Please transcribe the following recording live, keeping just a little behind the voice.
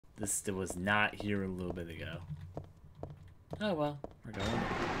This was not here a little bit ago. Oh well, we're going.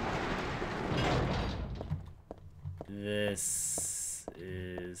 This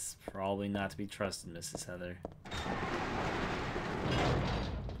is probably not to be trusted, Mrs. Heather.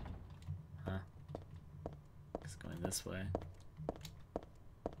 Huh? It's going this way.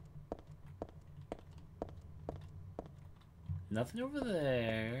 Nothing over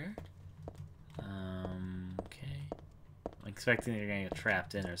there. Okay. I'm expecting you're gonna get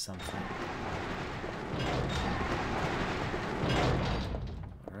trapped in or something.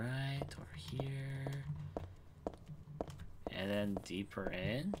 Alright, over here. And then deeper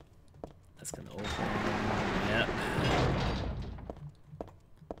in. That's gonna open. Yep.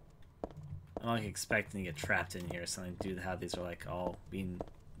 I'm like expecting to get trapped in here or something due to how these are like all being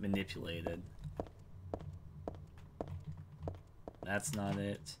manipulated. That's not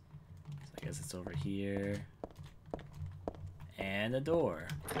it. So I guess it's over here. And a door.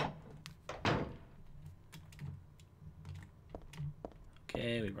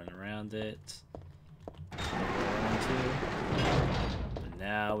 Okay, we run around it. But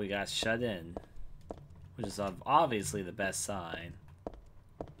now we got shut in. Which is obviously the best sign.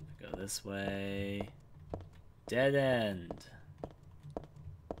 Go this way. Dead end.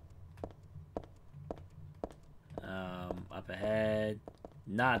 Up ahead,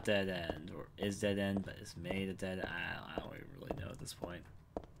 not dead end, or is dead end, but it's made a dead end. I don't even really know at this point.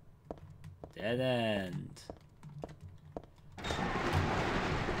 Dead end.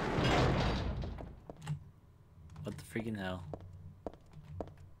 What the freaking hell?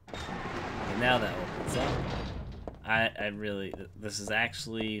 And now that opens up. I really, this is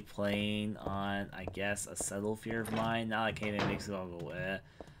actually playing on, I guess, a subtle fear of mine. Not like anything makes it all go,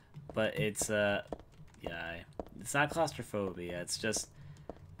 but it's, yeah. It's not claustrophobia, it's just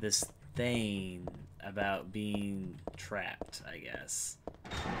this thing about being trapped, I guess.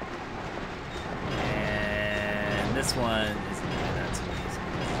 And this one isn't really that too easy.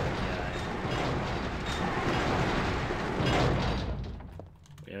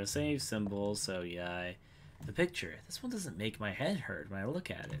 We have a save symbol, so yeah. The picture, this one doesn't make my head hurt when I look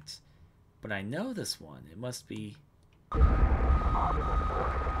at it. But I know this one, it must be...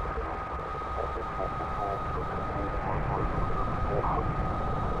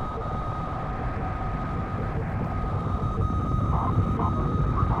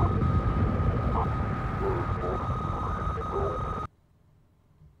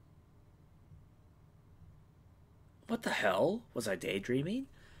 What the hell? Was I daydreaming?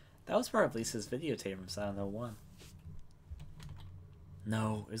 That was part of Lisa's videotape from Silent Hill 1.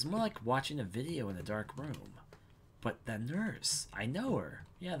 No, it was more like watching a video in a dark room. But that nurse, I know her.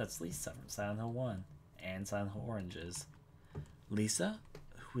 Yeah, that's Lisa from Silent Hill 1 and Silent Hill Oranges. Lisa,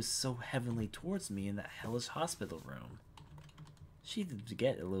 who was so heavenly towards me in that hellish hospital room. She did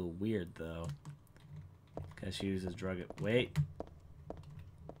get a little weird though. Because she uses drug. Wait.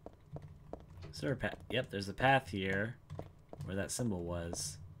 Is there a path? Yep, there's a path here where that symbol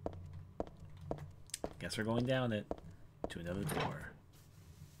was. Guess we're going down it to another door.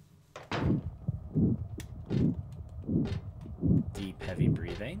 Deep, heavy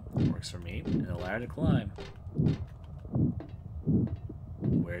breathing works for me, and a ladder to climb.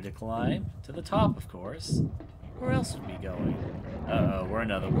 Where to climb? To the top, of course. Where else would we be going? Uh-oh, we're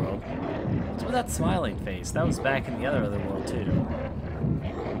in Otherworld. What's with that smiling face? That was back in the other Otherworld, too.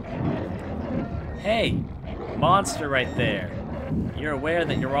 Hey! Monster right there! You're aware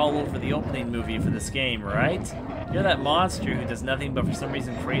that you're all over the opening movie for this game, right? You're that monster who does nothing but for some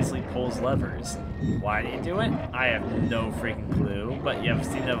reason crazily pulls levers. Why do you do it? I have no freaking clue, but you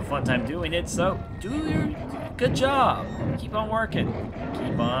seem to have a fun time doing it, so do your good job. Keep on working.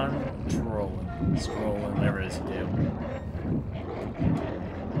 Keep on strolling, whatever it is you do.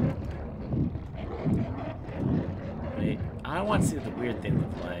 Wait, I want to see what the weird thing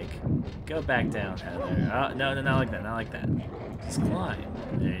looked like. Go back down, Heather. No, not like that, not like that. Just climb.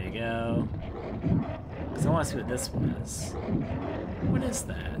 There you go. Because I want to see what this was. What is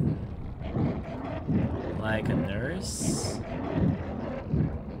that? Like a nurse?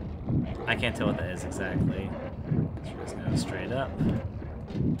 I can't tell what that is exactly. So we're just gonna go straight up.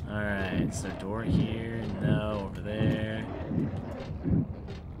 Alright, is there a door here? No, over there.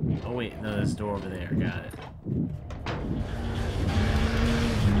 Oh wait, no, there's a door over there. Got it.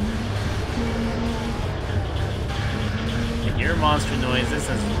 I hear monster noises.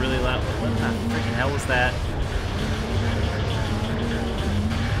 That's really loud. What the freaking hell was that?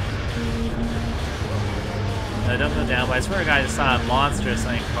 No, don't go down, but I swear to God, I just saw a monster or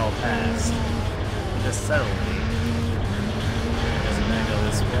something crawl past. Just subtly. So I'm gonna go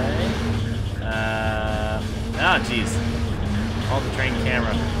this way. Oh, jeez. Hold the train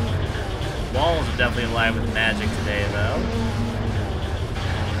camera. Walls are definitely alive with magic today, though.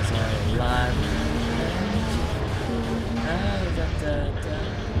 Walls are alive with magic.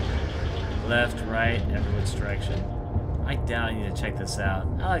 Left, right, every which direction. I doubt I need to check this out.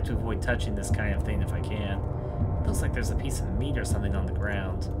 I like to avoid touching this kind of thing if I can. It looks like there's a piece of meat or something on the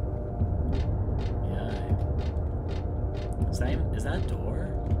ground. Yeah. Is that a door?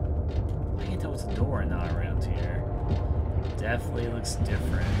 I can't tell it's a door or not around here. Definitely looks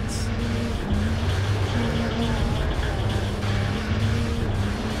different.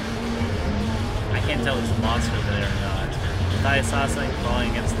 I can't tell if it's a monster over there or not. I thought I saw something crawling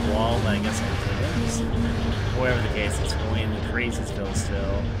against the wall, but I guess I didn't. Whatever the case, it's going in Crazy'sville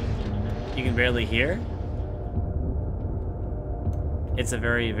still. You can barely hear? It's a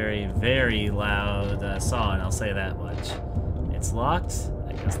very, very, very loud song, I'll say that much. It's locked.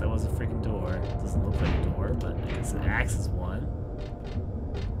 I guess that was a freaking door. Doesn't look like a door, but I guess it acts as one.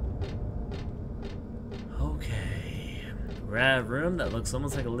 Okay. We're at a room that looks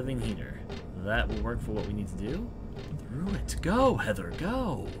almost like a living heater. That will work for what we need to do. Through it. Go, Heather,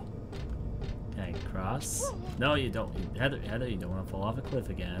 go! Okay, cross. No, you don't. Heather, you don't want to fall off a cliff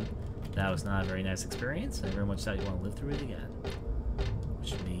again. That was not a very nice experience. I very much doubt you want to live through it again.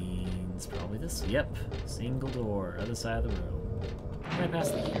 Which means probably this. Yep. Single door. Other side of the room. Right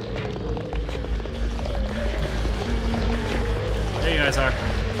past the heater. There you guys are.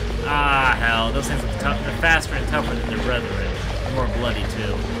 Ah, hell. Those things are tough. They're faster and tougher than their brethren. They're more bloody,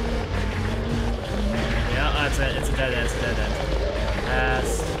 too. Yeah, it's a dead end. It's a dead end.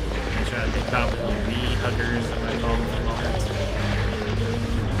 Pass. I'm trying to think about little bee-huggers, I'm going to call them for the moment.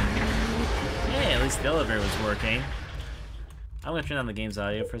 Hey, at least the elevator was working. I'm going to turn on the game's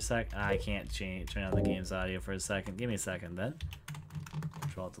audio for a sec. I can't turn on the game's audio for a second. Give me a second, then.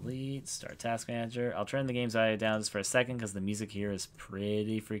 Control-Delete, start Task Manager. I'll turn the game's audio down just for a second because the music here is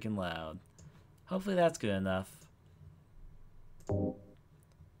pretty freaking loud. Hopefully that's good enough. Oh,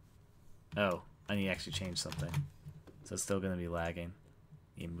 I need to actually change something. So it's still going to be lagging.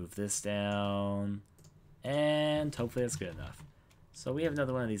 You move this down, and hopefully that's good enough. So we have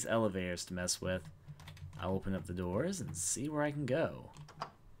another one of these elevators to mess with. I'll open up the doors and see where I can go.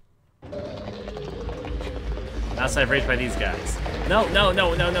 Outside reach by these guys. No,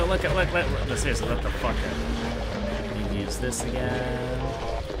 look, seriously, what the fuck? Let me use this again.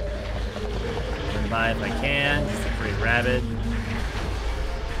 Run by if I can, just a pretty rabid.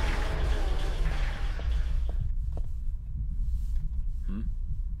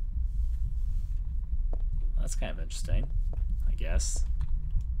 That's kind of interesting, I guess.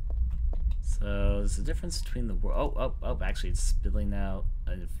 So there's a difference between the world. Oh, actually it's spilling out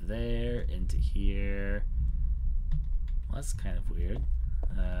of there into here. Well, that's kind of weird.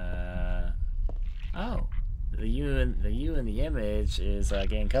 Oh, the you in the image is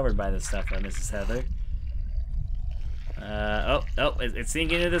getting covered by this stuff, right, Mrs. Heather? It's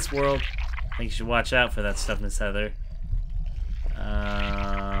sinking into this world. I think you should watch out for that stuff, Miss Heather.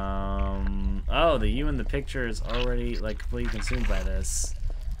 Oh, the you in the picture is already, like, completely consumed by this.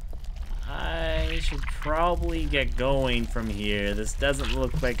 I should probably get going from here. This doesn't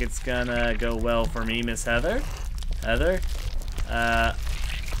look like it's gonna go well for me, Miss Heather. Heather?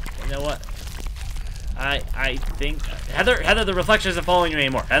 You know what? I think... Heather, the reflections are following you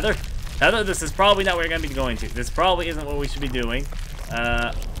anymore. Heather, this is probably not where you're gonna be going to. This probably isn't what we should be doing.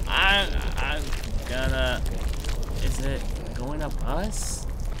 I'm gonna... Is it going up us?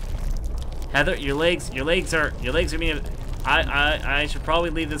 Heather, your legs are being... I should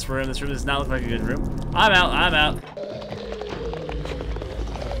probably leave this room. This room does not look like a good room. I'm out.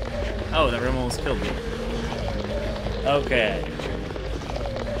 Oh, that room almost killed me. Okay.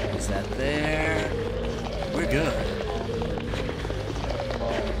 Is that there? We're good.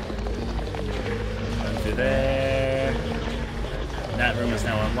 Run through there. That room is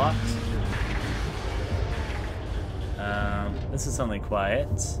now unlocked. This is only quiet.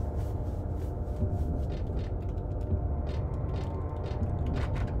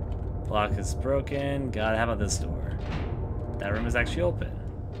 Lock is broken. God, how about this door? That room is actually open.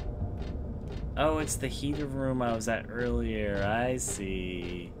 Oh, it's the heater room I was at earlier. I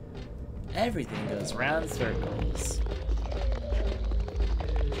see. Everything goes round in circles.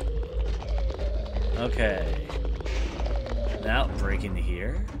 Okay. Now, break into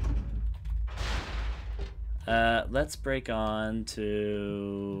here. Let's break on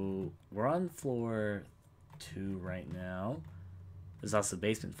to... We're on floor 2 right now. There's also the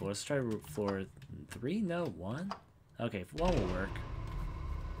basement floor. Let's try floor 3? No, 1? Okay, 1 will work.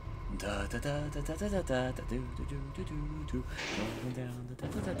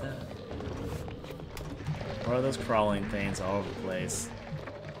 What are those crawling things all over the place?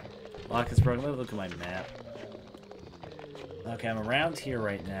 Lock is broken. Let me look at my map. Okay, I'm around here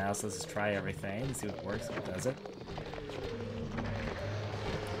right now, so let's just try everything and see what works, what doesn't.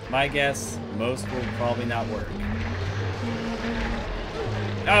 My guess, most will probably not work.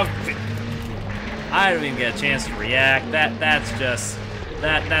 Oh, I don't even get a chance to react. That's just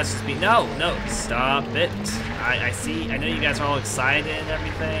me. No, stop it. I see. I know you guys are all excited and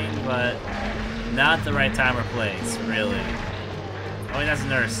everything, but not the right time or place, really. Oh, wait, that's a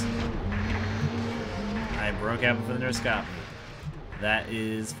nurse. I broke out before the nurse got me. That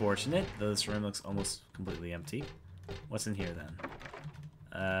is fortunate, though this room looks almost completely empty. What's in here, then?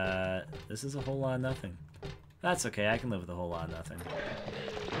 This is a whole lot of nothing. That's okay, I can live with a whole lot of nothing.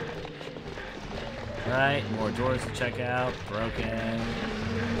 Right, more doors to check out. Broken.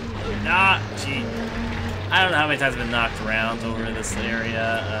 Ah, gee. I don't know how many times I've been knocked around over this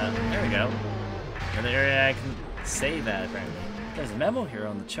area. There we go. Another area I can save at, apparently. There's a memo here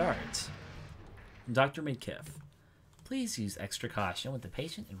on the chart. Dr. Midkiff. Please use extra caution with the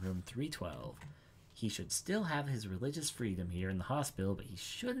patient in room 312. He should still have his religious freedom here in the hospital, but he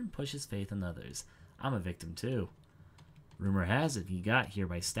shouldn't push his faith on others. I'm a victim too. Rumor has it he got here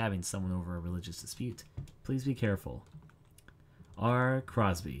by stabbing someone over a religious dispute. Please be careful. R.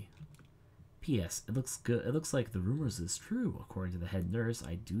 Crosby. P.S. It looks good. It looks like the rumors is true. According to the head nurse,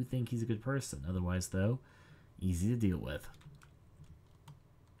 I do think he's a good person. Otherwise, though, easy to deal with.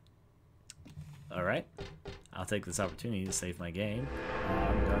 Alright. I'll take this opportunity to save my game.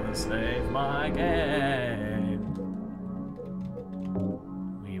 I'm gonna save my game.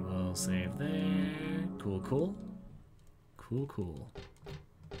 We will save there. Cool.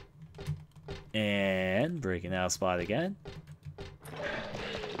 And breaking out spot again.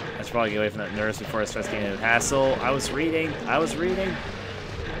 I should probably get away from that nurse before I start getting into the hassle. I was reading.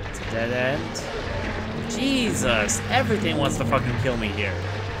 It's a dead end. Jesus, everything wants to fucking kill me here.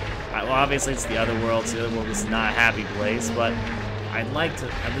 Well, obviously it's the Otherworld, so the Otherworld is not a happy place, but I'd like to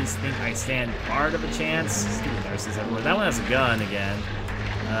at least think I stand part of a chance. Stupid nurses everywhere. That one has a gun again.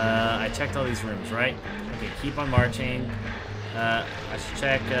 I checked all these rooms, right? Okay, keep on marching. I should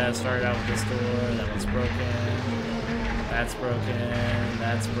check, started out with this door. That one's broken. That's broken.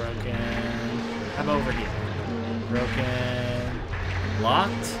 That's broken. How about over here? Broken.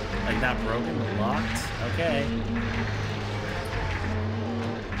 Locked? Like not broken, but locked? Okay.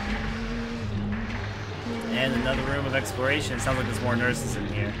 And another room of exploration. Sounds like there's more nurses in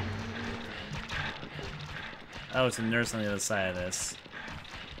here. Oh, it's a nurse on the other side of this.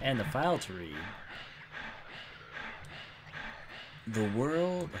 And a file to read. The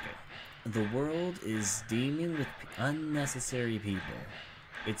world is teeming with unnecessary people.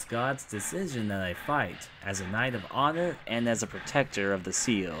 It's God's decision that I fight, as a knight of honor and as a protector of the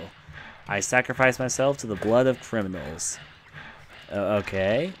seal. I sacrifice myself to the blood of criminals.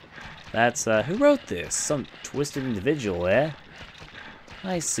 Okay. That's, who wrote this? Some twisted individual, eh?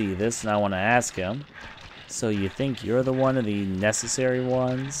 I see this and I want to ask him. So you think you're the one of the necessary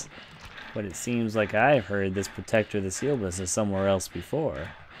ones? But it seems like I've heard this protector of the seal business somewhere else before.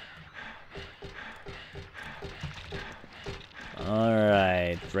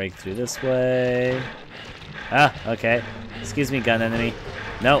 Alright, break through this way. Ah, okay. Excuse me, gun enemy.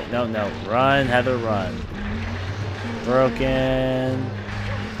 No. Run, Heather, run. Broken.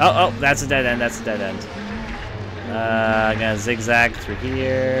 Oh, that's a dead end. I'm gonna zigzag through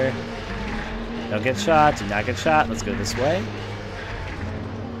here. Don't get shot. Do not get shot. Let's go this way.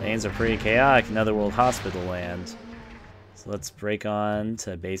 Things are pretty chaotic in Otherworld Hospital land. So let's break on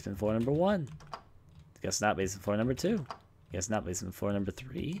to basement floor number 1. Guess not basement floor number 2. Guess not basement floor number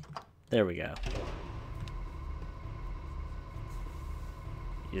 3. There we go.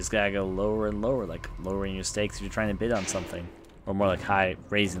 You just gotta go lower and lower, like lowering your stakes if you're trying to bid on something. Or more like high,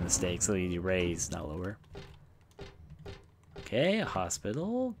 raising the stakes, so you raise, not lower. Okay, a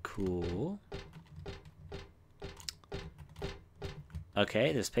hospital. Cool.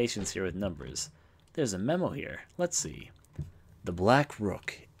 Okay, there's patients here with numbers. There's a memo here. Let's see. The Black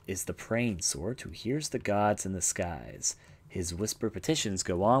Rook is the praying sort who hears the gods in the skies. His whisper petitions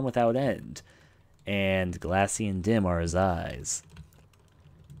go on without end, and glassy and dim are his eyes.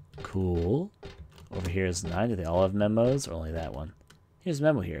 Cool. Over here is 9. Do they all have memos, or only that one? Here's a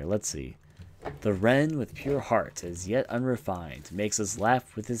memo here. Let's see. The wren with pure heart, as yet unrefined, makes us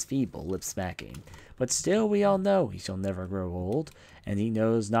laugh with his feeble lip smacking. But still we all know he shall never grow old, and he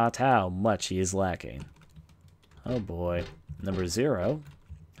knows not how much he is lacking. Oh boy. Number 0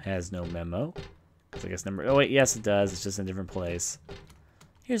 has no memo. So I guess number... Oh wait, yes it does. It's just in a different place.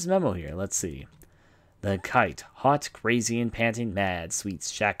 Here's a memo here. Let's see. The kite, hot, crazy, and panting mad, sweet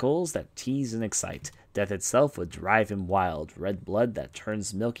shackles that tease and excite. Death itself would drive him wild, red blood that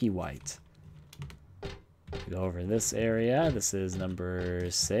turns milky white. We go over this area. This is number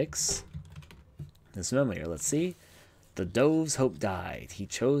 6. This moment here, let's see. The dove's hope died. He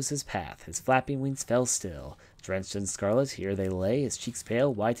chose his path. His flapping wings fell still. Drenched in scarlet, here they lay, his cheeks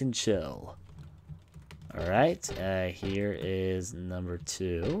pale, white and chill. Alright, here is number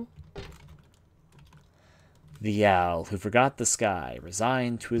 2. The owl who forgot the sky,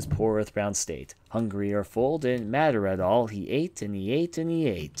 resigned to his poor earthbound state. Hungry or full, didn't matter at all. He ate and he ate and he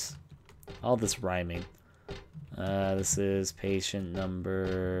ate. All this rhyming. This is patient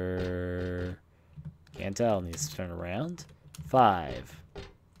number... Can't tell, needs to turn around. 5.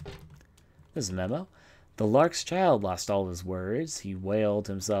 There's a memo. The lark's child lost all his words. He wailed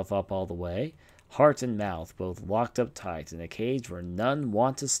himself up all the way. Heart and mouth both locked up tight in a cage where none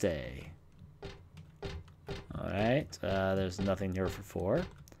want to stay. Alright, there's nothing here for 4.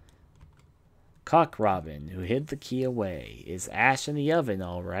 Cock Robin, who hid the key away, is ash in the oven,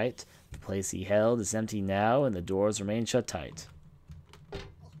 all right. The place he held is empty now, and the doors remain shut tight.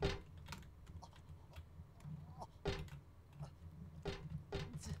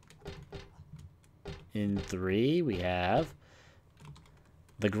 In 3, we have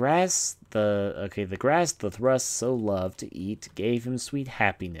the grass the thrust so loved to eat gave him sweet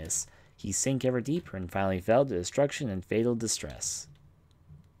happiness. He sank ever deeper and finally fell to destruction and fatal distress.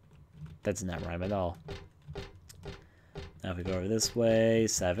 That does not rhyme at all. Now if we go over this way,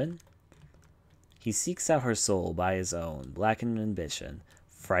 7. He seeks out her soul by his own blackened ambition,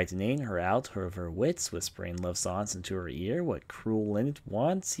 frightening her out of her wits, whispering love songs into her ear. What cruel Leonard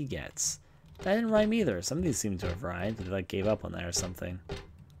wants, he gets. That didn't rhyme either. Some of these seem to have rhymed. They like gave up on that or something.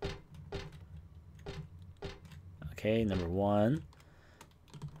 Okay, number 1.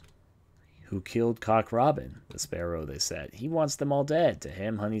 Who killed Cock Robin? The sparrow, they said. He wants them all dead. To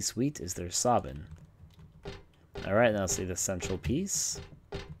him, honey sweet is their sobbin'. Alright, now let's see the central piece.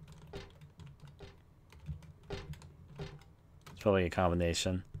 It's probably a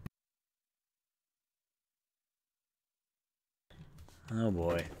combination. Oh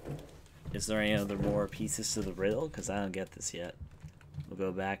boy. Is there any other more pieces to the riddle? Because I don't get this yet. We'll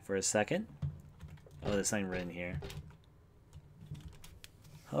go back for a second. Oh, there's something written here.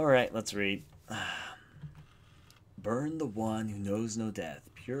 Alright, let's read. Burn the one who knows no death,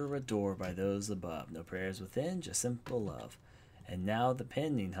 pure adored by those above. No prayers within, just simple love. And now the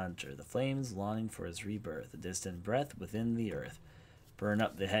pending hunter, the flames longing for his rebirth, a distant breath within the earth. Burn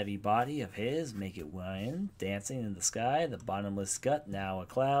up the heavy body of his, make it wind, dancing in the sky, the bottomless gut, now a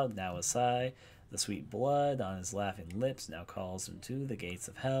cloud, now a sigh. The sweet blood on his laughing lips now calls him to the gates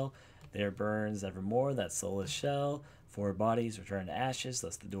of hell. There burns evermore that soulless shell. 4 bodies return to ashes,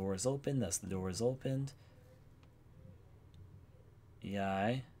 thus the door is open, thus the door is opened.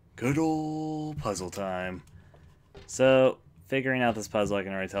 Yai. Good old puzzle time. So, figuring out this puzzle, I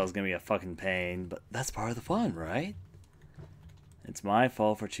can already tell, is going to be a fucking pain, but that's part of the fun, right? It's my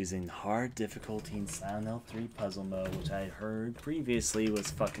fault for choosing hard difficulty in Silent Hill 3 puzzle mode, which I heard previously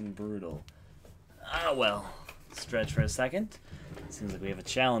was fucking brutal. Ah, well. Stretch for a second. Seems like we have a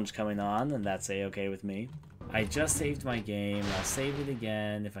challenge coming on, and that's a-okay with me. I just saved my game. I'll save it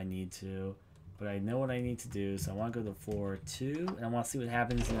again if I need to, but I know what I need to do, so I want to go to floor 2, and I want to see what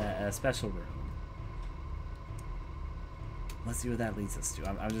happens in a special room. Let's see what that leads us to.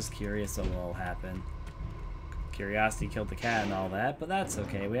 I'm just curious what will happen. Curiosity killed the cat and all that, but that's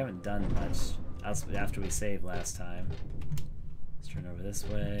okay. We haven't done much after we saved last time. Let's turn over this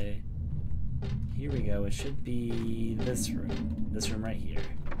way. Here we go. It should be this room. This room right here.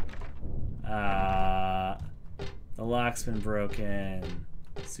 The lock's been broken.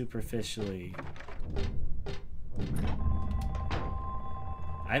 Superficially.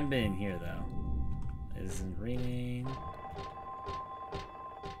 I haven't been in here, though. It isn't raining.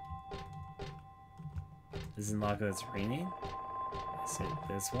 Doesn't lock that it's raining? Is it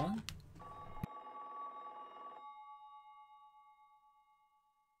this one?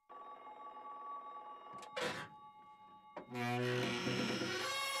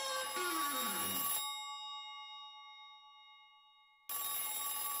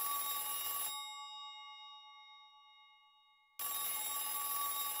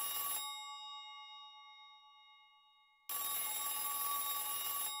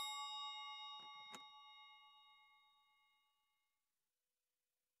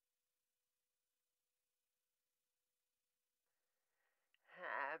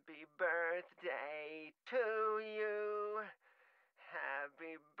 Happy birthday to you.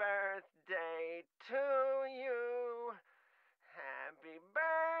 Happy birthday to you. Happy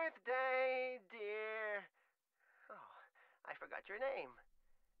birthday, dear. Oh, I forgot your name.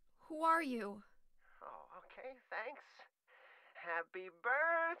 Who are you? Okay, thanks. Happy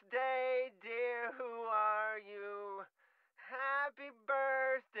birthday, dear, who are you? Happy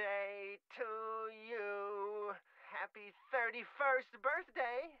birthday to you. Happy 31st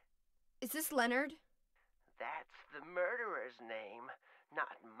birthday. Is this Leonard? That's the murderer's name,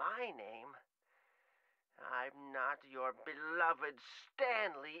 not my name. I'm not your beloved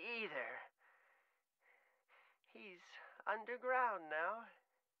Stanley either. He's underground now.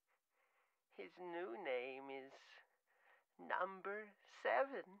 His new name is Number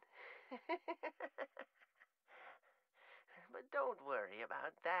 7. But don't worry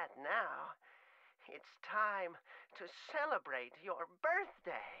about that now. It's time to celebrate your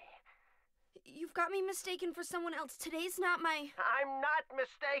birthday. You've got me mistaken for someone else. Today's not my... I'm not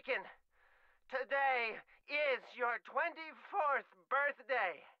mistaken. Today is your 24th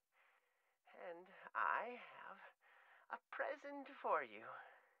birthday. And I have a present for you.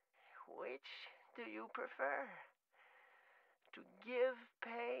 Which do you prefer? To give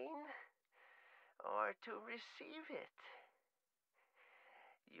pain or to receive it?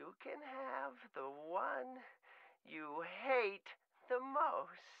 You can have the one you hate the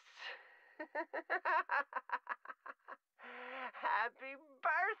most. Happy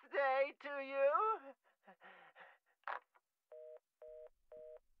birthday to you!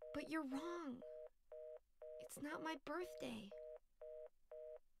 But you're wrong. It's not my birthday.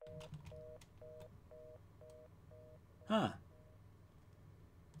 Huh.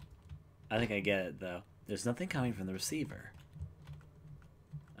 I think I get it, though. There's nothing coming from the receiver.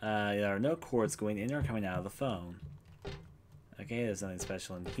 There are no cords going in or coming out of the phone. Okay, there's nothing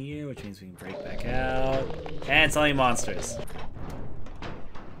special in here, which means we can break back out. And it's only monsters.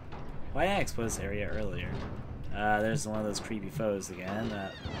 Why did I expose this area earlier? There's one of those creepy foes again.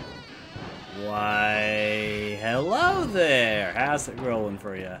 Why, hello there! How's it rolling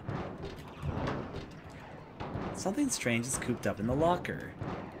for you? Something strange is cooped up in the locker.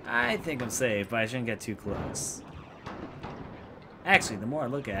 I think I'm safe, but I shouldn't get too close. Actually, the more I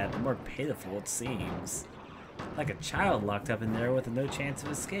look at it, the more pitiful it seems. Like a child locked up in there with no chance of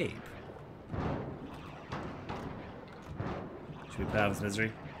escape. Should we put out this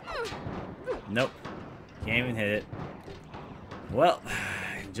misery? Nope. Can't even hit it. Well,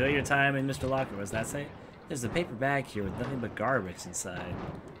 enjoy your time in Mr. Locker, what does that say? There's a paper bag here with nothing but garbage inside.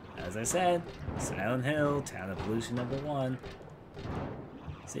 As I said, Silent Hill, town of pollution #1.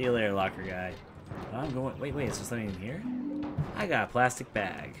 See you later, locker guy. I'm going. Wait, is there something in here? I got a plastic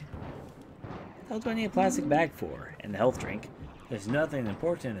bag. What the hell do I need a plastic bag for? And the health drink. There's nothing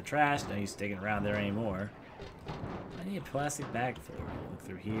important in the trash. No use sticking around there anymore. What do I need a plastic bag for? Look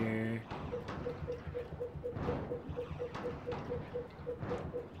through here.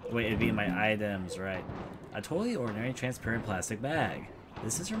 Wait, it'd be in my items, right? A totally ordinary transparent plastic bag.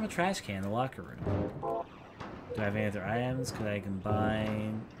 This is from a trash can in the locker room. Do I have any other items? Could I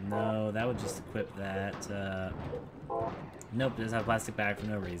combine? No, that would just equip that. Nope, it doesn't have a plastic bag for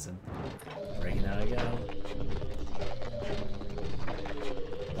no reason. Breaking out I go.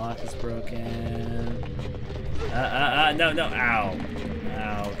 Lock is broken. No, ow.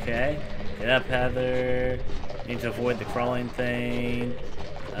 Okay. Get up, Heather. Need to avoid the crawling thing.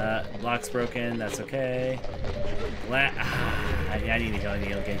 Lock's broken, that's okay. I need to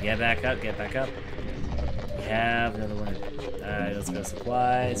heal, okay, get back up. We have another one. Let's go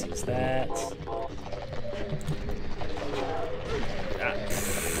supplies, use that.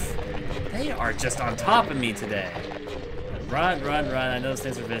 They are just on top of me today. Run. I know those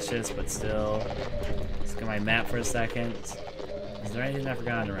things are vicious, but still. Let's look at my map for a second. Is there anything I've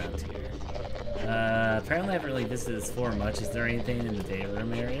forgotten around here? Apparently I haven't really visited this floor much. Is there anything in the day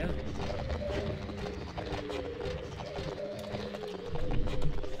room area?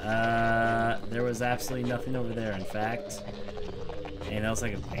 There was absolutely nothing over there, in fact. Anything else I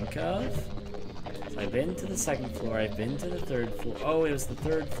can think of? So I've been to the second floor, I've been to the third floor. Oh, it was the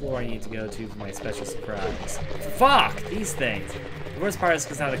third floor I need to go to for my special surprise. Fuck! These things! The worst part is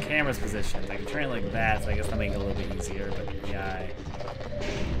because how the camera's positioned. I can turn it like that, so I guess that'll make it a little bit easier, but yeah,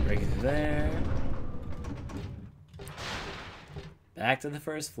 I break it through there. Back to the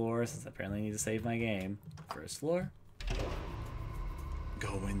first floor, since I apparently need to save my game. First floor.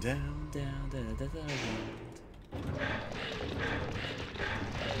 Going down.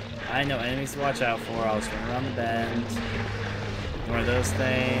 I know enemies to watch out for. I'll swing around the bend. One of those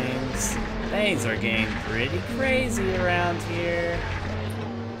things. Things are getting pretty crazy around here.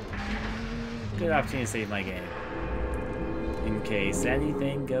 Good opportunity to save my game. In case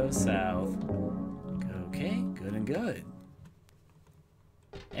anything goes south. Okay, good and good.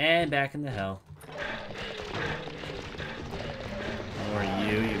 And back into hell. Who are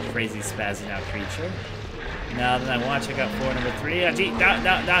you crazy spazzing out creature? Now then I want to check out floor number 3. Gee, no,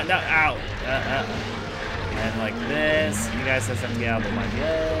 ow. And like this. You guys have something to get out of my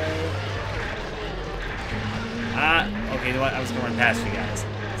way. Okay, you know what? I was going past you guys.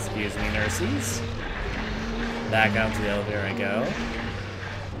 Excuse me, nurses. Back out to the elevator I go.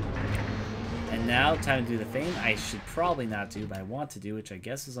 And now, time to do the thing I should probably not do, but I want to do, which I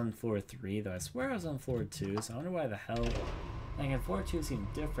guess is on floor 3, though I swear I was on floor 2, so I wonder why the hell... Like, floor 2 seemed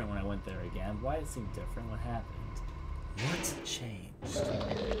different when I went there again. Why did it seem different? What happened? What changed?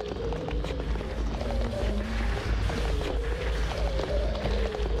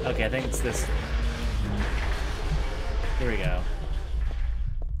 Okay, I think it's this. Here we go.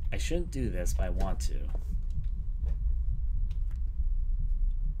 I shouldn't do this, but I want to.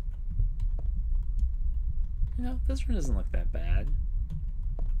 You know, this room doesn't look that bad.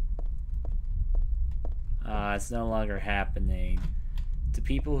 It's no longer happening. To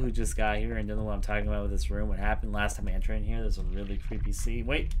people who just got here and don't know what I'm talking about with this room, what happened last time I entered in here, there's a really creepy scene.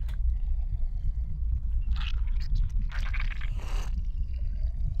 Wait!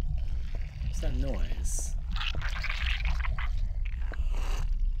 What's that noise?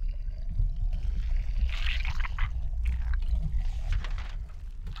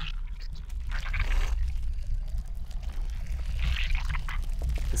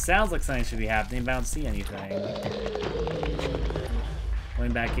 It sounds like something should be happening, but I don't see anything.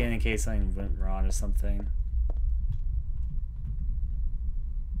 Going back in case something went wrong or something.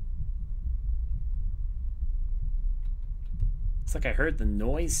 It's like I heard the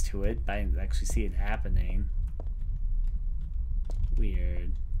noise to it, but I didn't actually see it happening.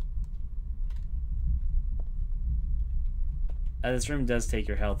 Weird. This room does take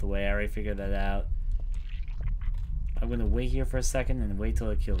your health away. I already figured that out. I'm gonna wait here for a second and wait till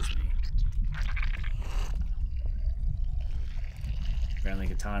it kills me. Apparently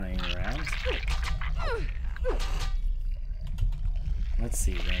katana ain't around. Let's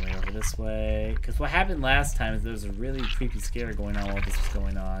see, gonna wait over this way. Because what happened last time is there was a really creepy scare going on while this was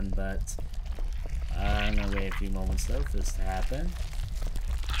going on, but I'm gonna wait a few moments though for this to happen.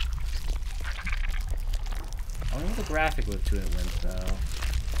 I wonder what the graphic look to it went though.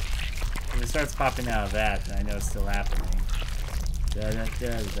 If it starts popping out of that, then I know it's still happening.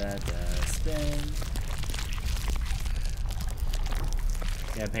 Spin.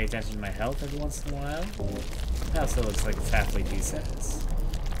 Gotta pay attention to my health every once in a while. It also looks like it's halfway decent.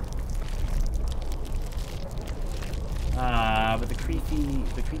 But the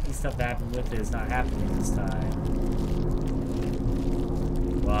creepy stuff that happened with it is not happening this time.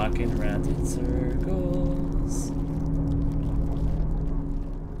 Walking around in circles.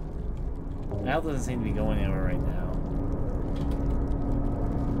 Now doesn't seem to be going anywhere right now.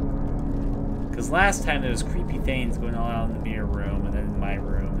 Because last time there was creepy things going on out in the mirror room and then in my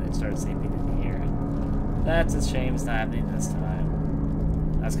room and it started seeping in here. That's a shame it's not happening this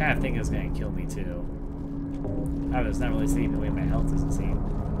time. I was kind of thinking it was going to kill me too. However, it's not really seeming the way my health doesn't seem.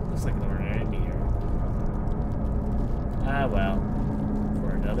 Looks like an ordinary mirror. Ah well. For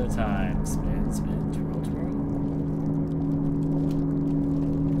another time. Spin, spin, twirl, twirl.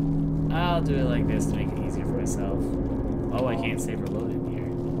 I'll do it like this to make it easier for myself. Oh, I can't save or load in here.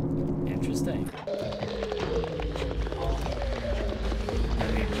 Interesting.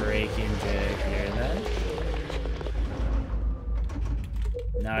 Let me break into here then.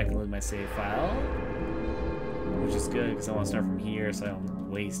 Now I can load my save file. Which is good because I want to start from here so I don't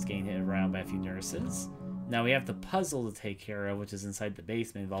waste getting hit around by a few nurses. Now we have the puzzle to take care of, which is inside the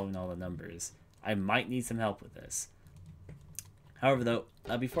basement involving all the numbers. I might need some help with this. However, though,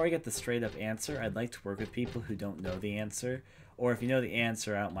 before I get the straight up answer, I'd like to work with people who don't know the answer. Or if you know the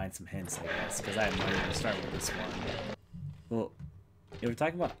answer, I don't mind some hints, I guess, because I have no idea to start with this one. Well, if we're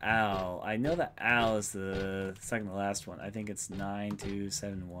talking about Al, I know that Al is the second to last one. I think it's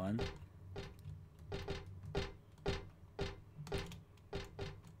 9271.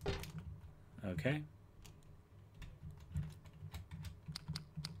 Okay.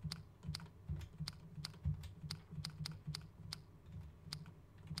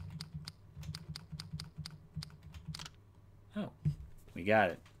 Oh, we got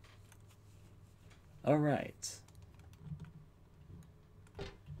it. All right.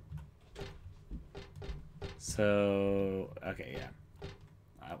 So, okay, yeah.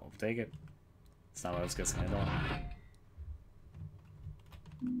 I won't take it. It's not what I was guessing at all.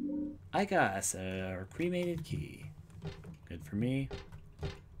 I got a cremated key. Good for me.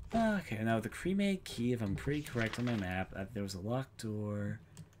 Okay, now with the cremated key, if I'm pretty correct on my map, there was a locked door.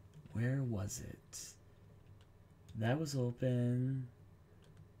 Where was it? That was open.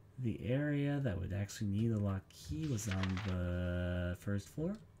 The area that would actually need a locked key was on the first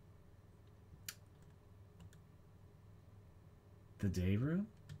floor. The day room?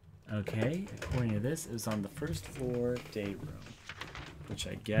 Okay, according to this, it was on the first floor day room. Which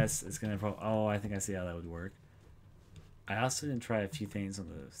I guess is gonna oh, I think I see how that would work. I also didn't try a few things on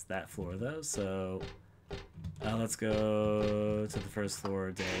that floor though, so let's go to the first floor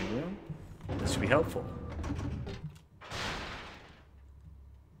day room. This should be helpful.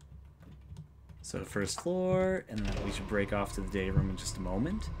 So first floor, and then we should break off to the day room in just a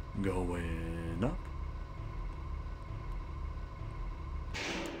moment. Going up.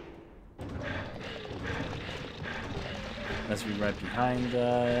 Must be right behind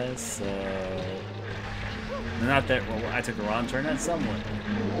us, so... Not there. Well, I took a wrong turn at someone.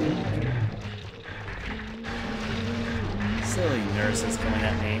 Silly nurses coming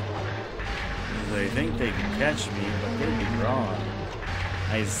at me. They think they can catch me, but they'd be wrong.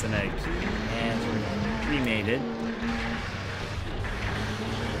 I sent a key and cremated.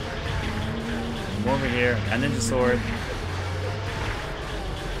 I'm over here. Got a ninja sword.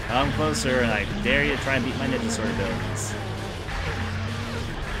 Come closer, and I dare you to try and beat my ninja sword abilities.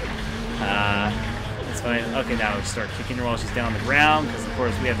 That's fine. Okay, now we start kicking her while she's down on the ground, because of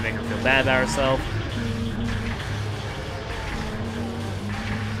course we have to make her feel bad about herself.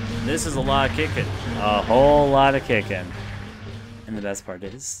 This is a lot of kicking. A whole lot of kicking. And the best part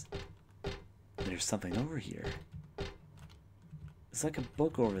is, there's something over here. It's like a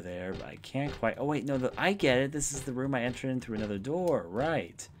book over there, but I can't quite... Oh wait, no, I get it. This is the room I entered in through another door.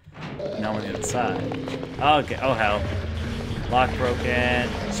 Right. Now I'm on the other side. Okay, oh hell. Lock broken.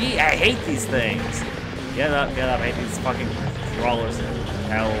 Gee, I hate these things. Get up, get up. I hate these fucking crawlers and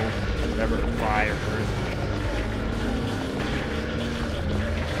hell, whatever, fire, earth.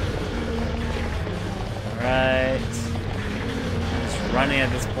 Alright. Just running at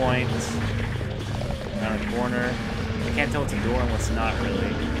this point. Around the corner. I can't tell what's a door and what's not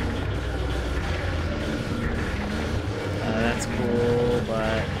really. That's cool,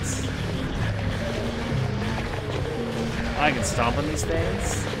 but... I can stomp on these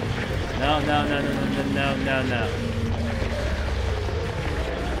things? No, no, no, no, no, no, no, no.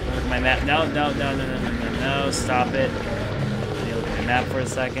 Look at my map. No, no, no, no, no, no, no, no. Stop it. Let me look at my map for a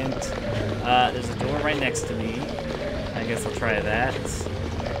second. There's a door right next to me. I guess I'll try that.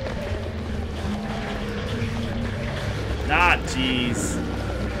 Ah, jeez.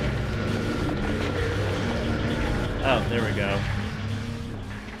 Oh, there we go.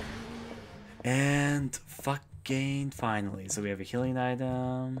 And fucking finally. So we have a healing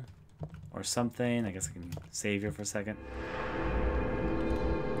item or something. I guess I can save here for a second.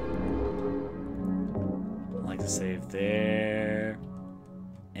 I'd like to save there.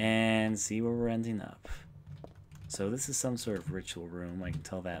 And see where we're ending up. So this is some sort of ritual room. I can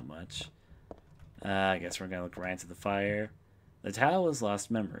tell that much. I guess we're gonna look right into the fire. The Tao has lost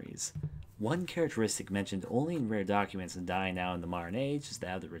memories. One characteristic mentioned only in rare documents and dying now in the modern age is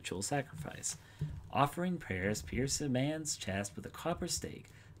that of the ritual sacrifice. Offering prayers pierce a man's chest with a copper stake,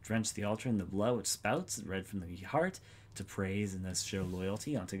 drench the altar in the blood which spouts red from the heart to praise and thus show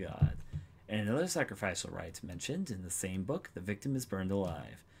loyalty unto God. In another sacrificial rite mentioned in the same book, the victim is burned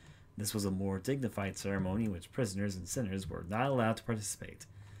alive. This was a more dignified ceremony in which prisoners and sinners were not allowed to participate.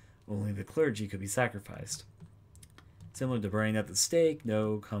 Only the clergy could be sacrificed. Similar to burning at the stake,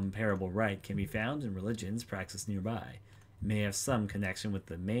 no comparable rite can be found in religions practiced nearby. It may have some connection with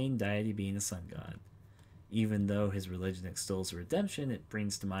the main deity being a sun god. Even though his religion extols redemption, it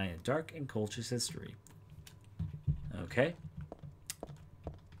brings to mind a dark and cultish history. Okay.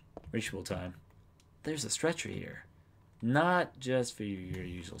 Ritual time. There's a stretcher here. Not just for your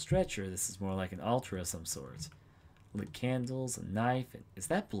usual stretcher, this is more like an altar of some sort. Lit candles, a knife, and is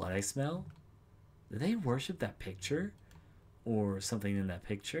that blood I smell? Do they worship that picture? Or something in that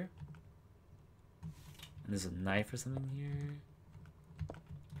picture? And there's a knife or something here?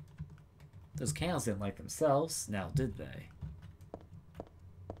 Those candles didn't light themselves, now did they?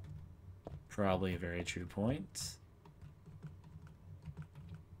 Probably a very true point.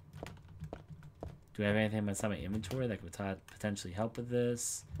 Do I have anything inside my inventory that could potentially help with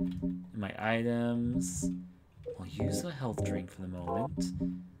this? My items. I'll use a health drink for the moment.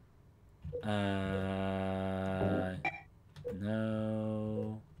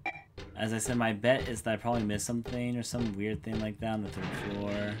 No. As I said, my bet is that I probably missed something or some weird thing like that on the 3rd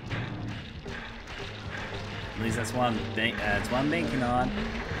floor. At least that's what I'm banking on.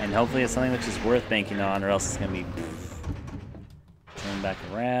 And hopefully it's something which is worth banking on, or else it's gonna be turn back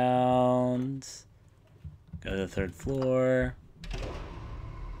around. Go to the 3rd floor.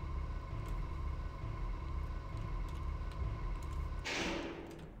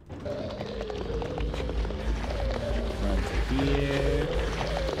 Run to here.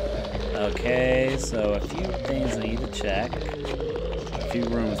 Okay, so a few things I need to check. few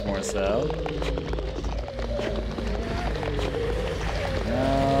rooms more so.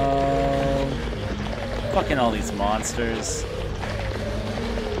 No. Fucking all these monsters.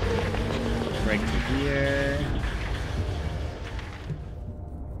 Break through here.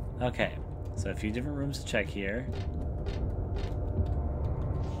 Okay, so a few different rooms to check here.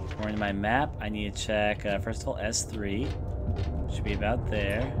 According to my map, I need to check, first of all, S3. Should be about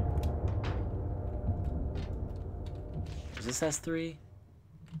there. Is this S3?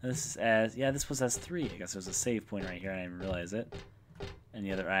 This is S... Yeah, this was S3. I guess there's a save point right here. I didn't realize it.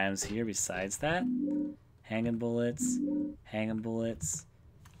 Any other items here besides that? Hanging bullets. Hanging bullets.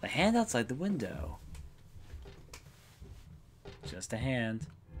 The hand outside the window. Just a hand.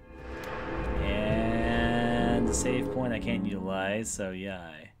 And the save point I can't utilize, so yeah.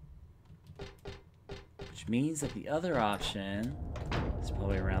 Which means that the other option is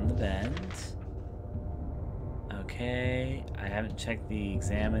probably around the bend. Okay, I haven't checked the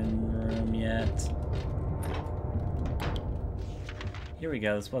examine room yet. Here we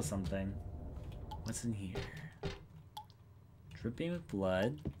go, this was something. What's in here? Dripping with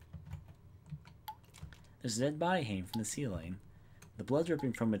blood. There's a dead body hanging from the ceiling. The blood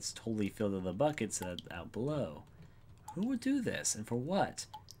dripping from it's totally filled to the buckets out below. Who would do this, and for what?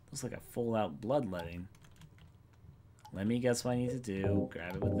 Looks like a full-out bloodletting. Let me guess what I need to do.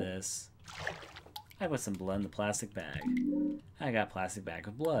 Grab it with this. I put some blood in the plastic bag. I got a plastic bag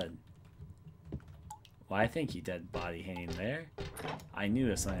of blood. Why, thank you, dead body hanging there. I knew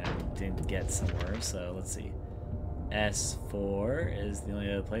it was something I didn't get somewhere, so let's see. S4 is the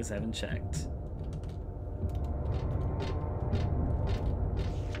only other place I haven't checked.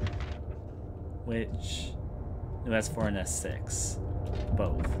 Which... No, S4 and S6.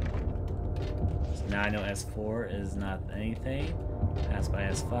 Both. So now I know S4 is not anything. Pass by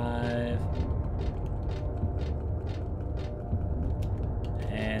S5.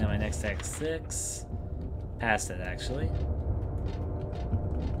 And my next X6. Past it, actually.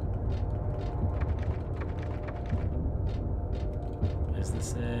 Is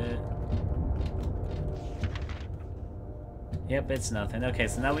this it? Yep, it's nothing. Okay,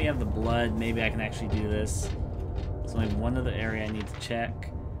 so now we have the blood. Maybe I can actually do this. There's only one other area I need to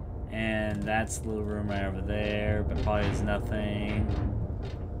check. And that's the little room right over there, but probably there's nothing.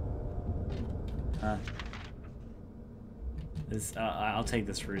 Huh. This, I'll take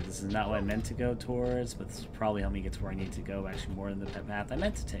this route. This is not what I meant to go towards, but this will probably help me get to where I need to go, actually more than the path I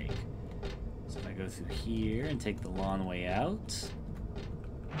meant to take. So if I go through here and take the long way out,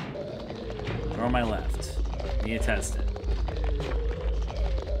 or on my left, need to test it.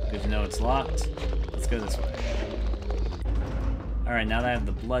 Good to know it's locked. Let's go this way. Alright, now that I have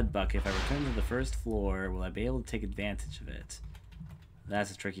the blood bucket, if I return to the first floor, will I be able to take advantage of it?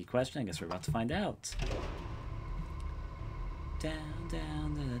 That's a tricky question. I guess we're about to find out. Down,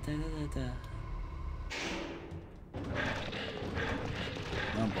 down, da, da, da, da, da.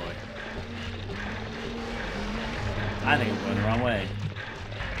 Oh boy. I think I'm going the wrong way.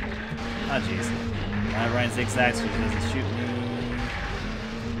 Oh jeez. I run zigzags so he doesn't shoot me.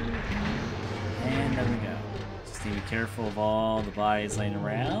 And there we go. Just need to be careful of all the bodies laying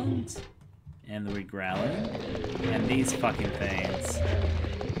around. And the weird growling. And these fucking things.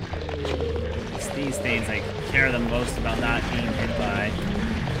 It's these things I care the most about not being hit by.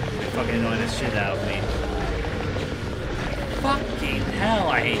 They fucking annoy the shit out of me. Fucking hell,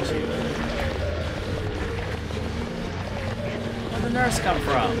 I hate you. Where'd the nurse come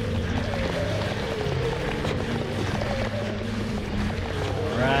from?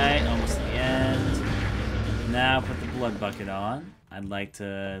 Alright, almost to the end. Now put the blood bucket on. I'd like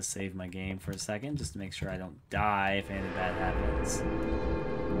to save my game for a second, just to make sure I don't die if anything bad happens.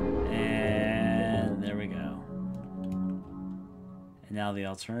 And there we go. And now the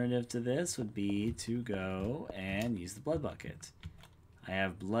alternative to this would be to go and use the blood bucket. I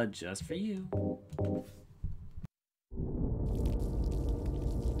have blood just for you.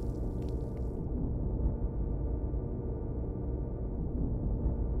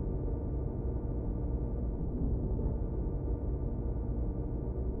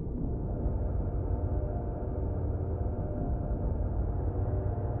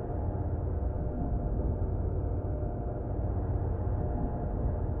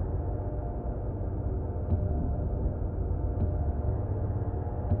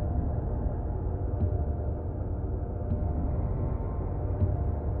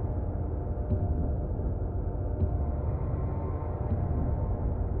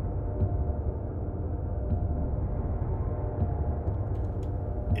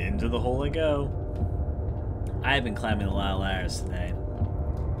 Into the hole I go. I've been climbing a lot of ladders today.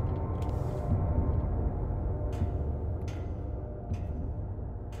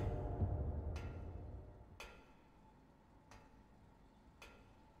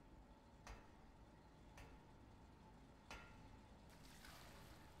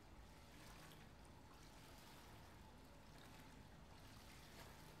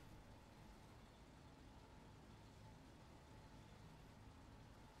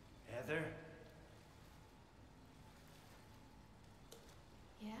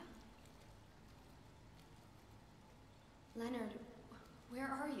 Leonard, where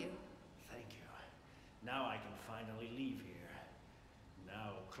are you? Thank you. Now I can finally leave here.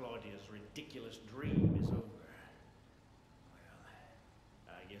 Now Claudia's ridiculous dream is over. Well,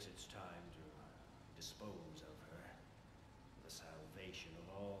 I guess it's time to dispose of her. The salvation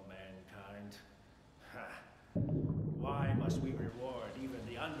of all mankind. Ha! Why must we reward even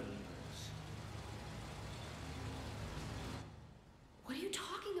the unbelievers? What are you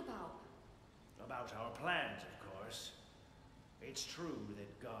talking about? About our plans, of course. It's true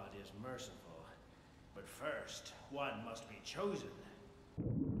that God is merciful, but first, one must be chosen.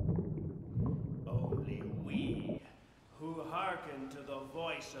 Only we, who hearken to the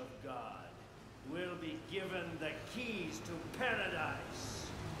voice of God, will be given the keys to paradise.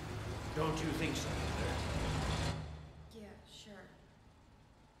 Don't you think so, Leonard? Yeah, sure.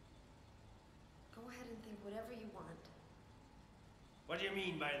 Go ahead and think whatever you want. What do you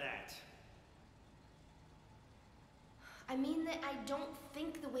mean by that? I mean that I don't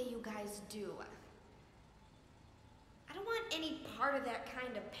think the way you guys do. I don't want any part of that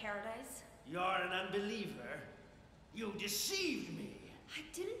kind of paradise. You're an unbeliever. You deceived me. I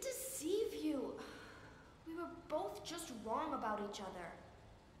didn't deceive you. We were both just wrong about each other.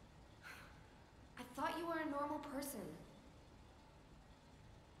 I thought you were a normal person.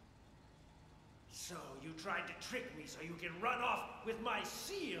 So you tried to trick me so you can run off with my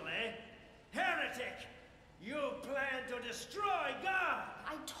seal, eh? Heretic! You plan to destroy God!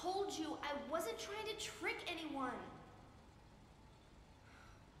 I told you I wasn't trying to trick anyone.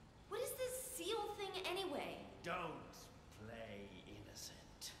 What is this seal thing anyway? Don't play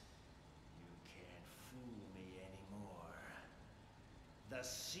innocent. You can't fool me anymore. The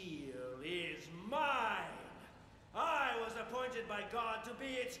seal is mine! I was appointed by God to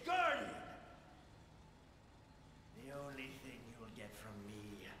be its guardian! The only thing you'll get from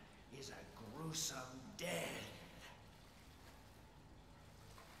me is a gruesome death.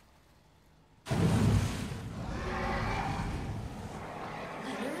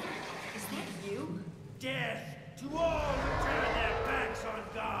 Leonard? Is that you? Death to all who turn their backs on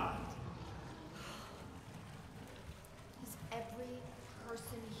God! Is every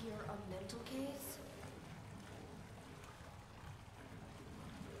person here a mental case?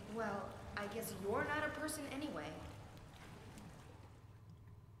 Well, I guess you're not a person anyway.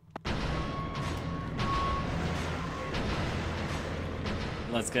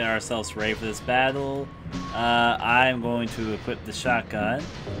 Let's get ourselves ready for this battle. I'm going to equip the shotgun.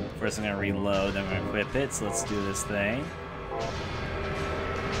 First I'm going to reload, then I'm going to equip it, so let's do this thing.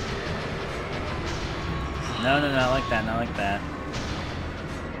 No, not like that, not like that.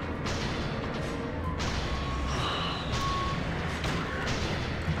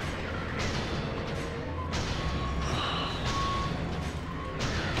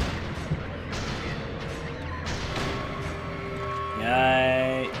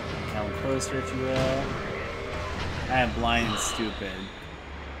 Come closer, if you will. I am blind and stupid.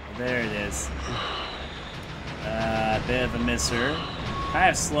 There it is. A bit of a misser. Kind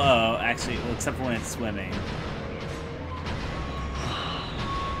of slow, actually, well, except for when it's swimming.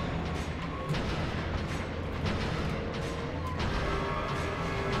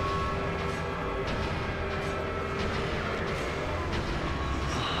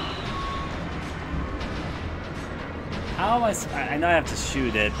 How am I know I have to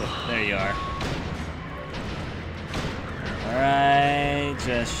shoot it, but there you are. Alright,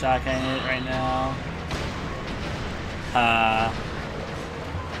 just shotgunning it right now.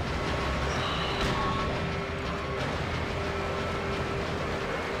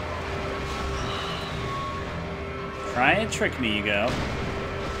 Trying to trick me, you go.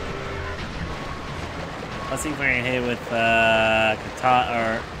 Let's see if I can hit it with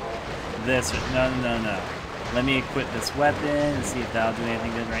katana or this. No. Let me equip this weapon and see if that'll do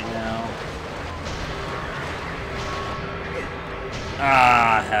anything good right now.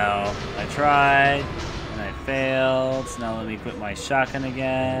 Ah, hell. I tried, and I failed. So now let me equip my shotgun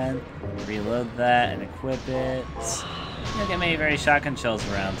again. Reload that and equip it. You don't get many very shotgun shells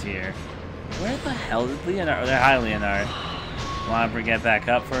around here. Where the hell did Leonard? Oh, there, hi, Leonard. Want to get back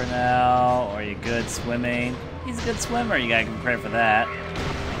up for now? Or are you good swimming? He's a good swimmer. You gotta give him credit for that.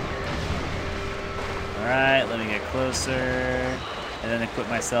 Alright, let me get closer. And then equip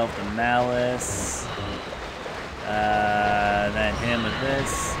myself the malice. Then hit him with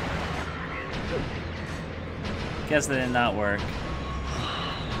this. Guess that did not work.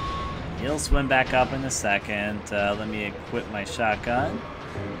 He'll swim back up in a second. Let me equip my shotgun.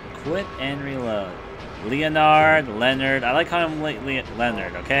 Equip and reload. Leonard. I like calling him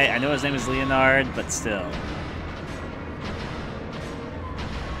Leonard, okay? I know his name is Leonard, but still.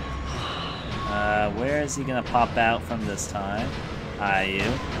 Where is he gonna pop out from this time? Hi, you.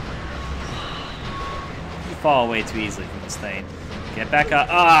 You fall away too easily from this thing. Get back up.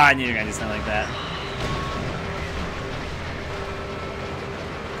 Ah, I knew you were gonna do something like that.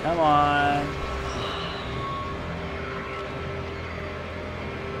 Come on.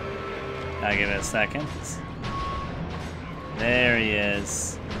 I'll give it a second. There he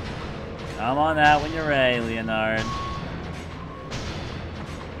is. Come on out when you're ready, Leonard.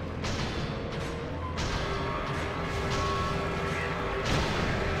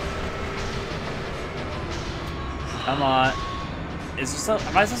 Come on. Is there so,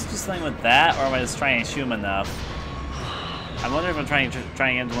 am I supposed to do something with that, or am I just trying to shoot him enough? I wonder if I'm trying to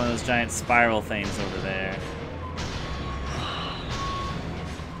get into one of those giant spiral things over there.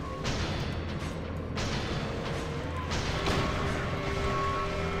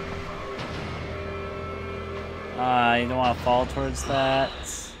 You don't want to fall towards that.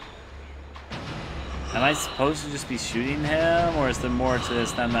 Am I supposed to just be shooting him, or is there more to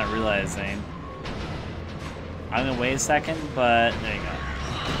this that I'm not realizing? I'm gonna wait a second, but there you go.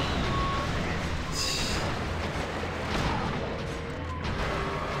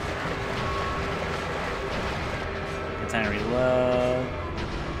 Good time to reload.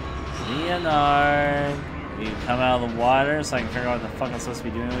 Leonard, will you come out of the water so I can figure out what the fuck I'm supposed to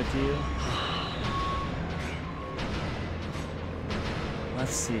be doing with you?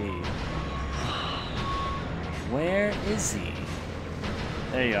 Let's see. Where is he?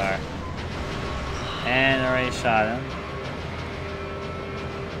 There you are. And already shot him.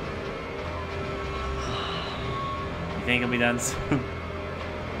 You think he'll be done soon?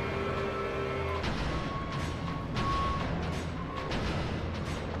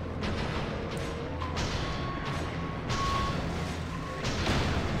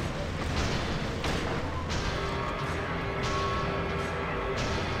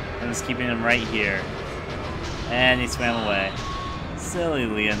 I'm just keeping him right here. And he swam away. Silly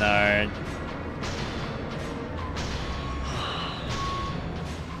Leonard.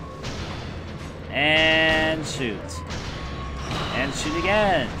 And shoot. And shoot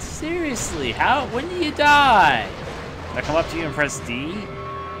again. Seriously, how? When do you die? Do I come up to you and press D?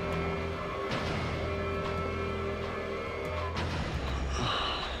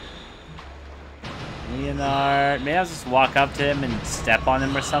 Leonard. Maybe I'll just walk up to him and step on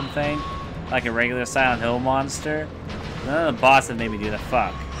him or something. Like a regular Silent Hill monster. None of the boss have made me do the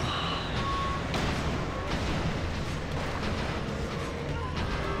fuck.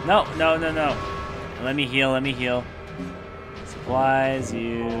 No, no, no, no. Let me heal, let me heal. Supplies,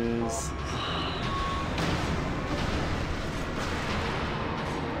 use.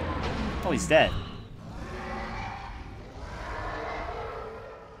 Oh, he's dead.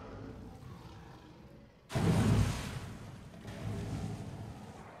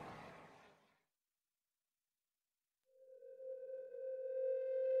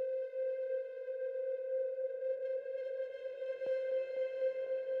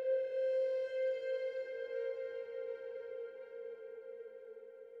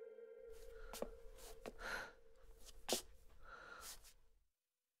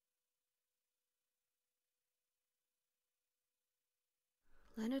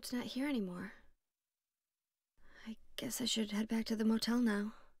 Leonard's not here anymore. I guess I should head back to the motel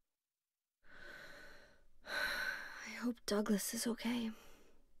now. I hope Douglas is okay.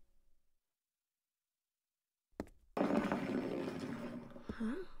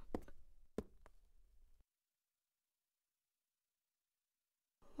 Huh?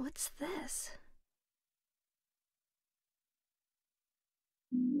 What's this?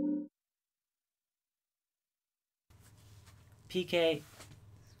 PK,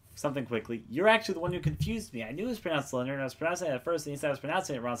 something quickly. You're actually the one who confused me. I knew it was pronounced Leonard, and I was pronouncing it at first, and he said I was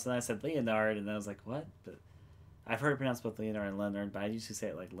pronouncing it wrong, so then I said Leonard, and then I was like, what? But I've heard it pronounced both Leonard and Leonard, but I used to say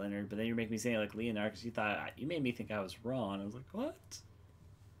it like Leonard, but then you make me say it like Leonard, because you made me think I was wrong. I was like, what?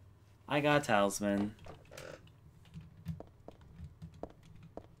 I got a talisman.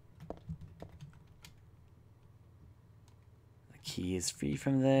 The key is free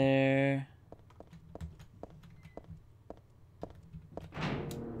from there.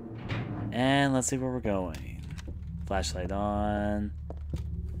 And let's see where we're going. Flashlight on.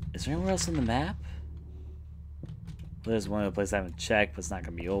 Is there anywhere else on the map? There's one other place I haven't checked, but it's not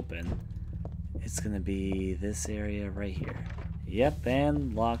going to be open. It's going to be this area right here. Yep,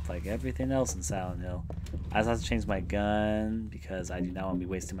 and locked like everything else in Silent Hill. I just have to change my gun because I do not want to be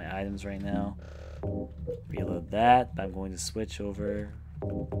wasting my items right now. Reload that, but I'm going to switch over.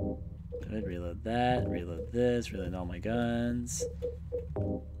 Good, reload that, reload this, reload all my guns.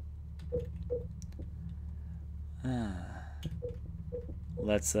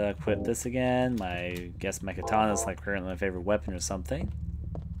 Let's equip this again. Guess my katana is like currently my favorite weapon or something.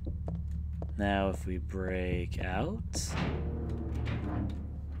 Now if we break out...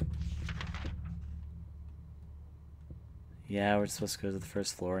 Yeah, we're supposed to go to the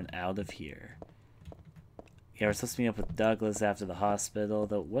first floor and out of here. Yeah, we're supposed to meet up with Douglas after the hospital,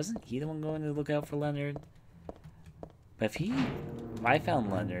 though wasn't he the one going to look out for Leonard? But if I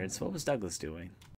found Leonard, so what was Douglas doing?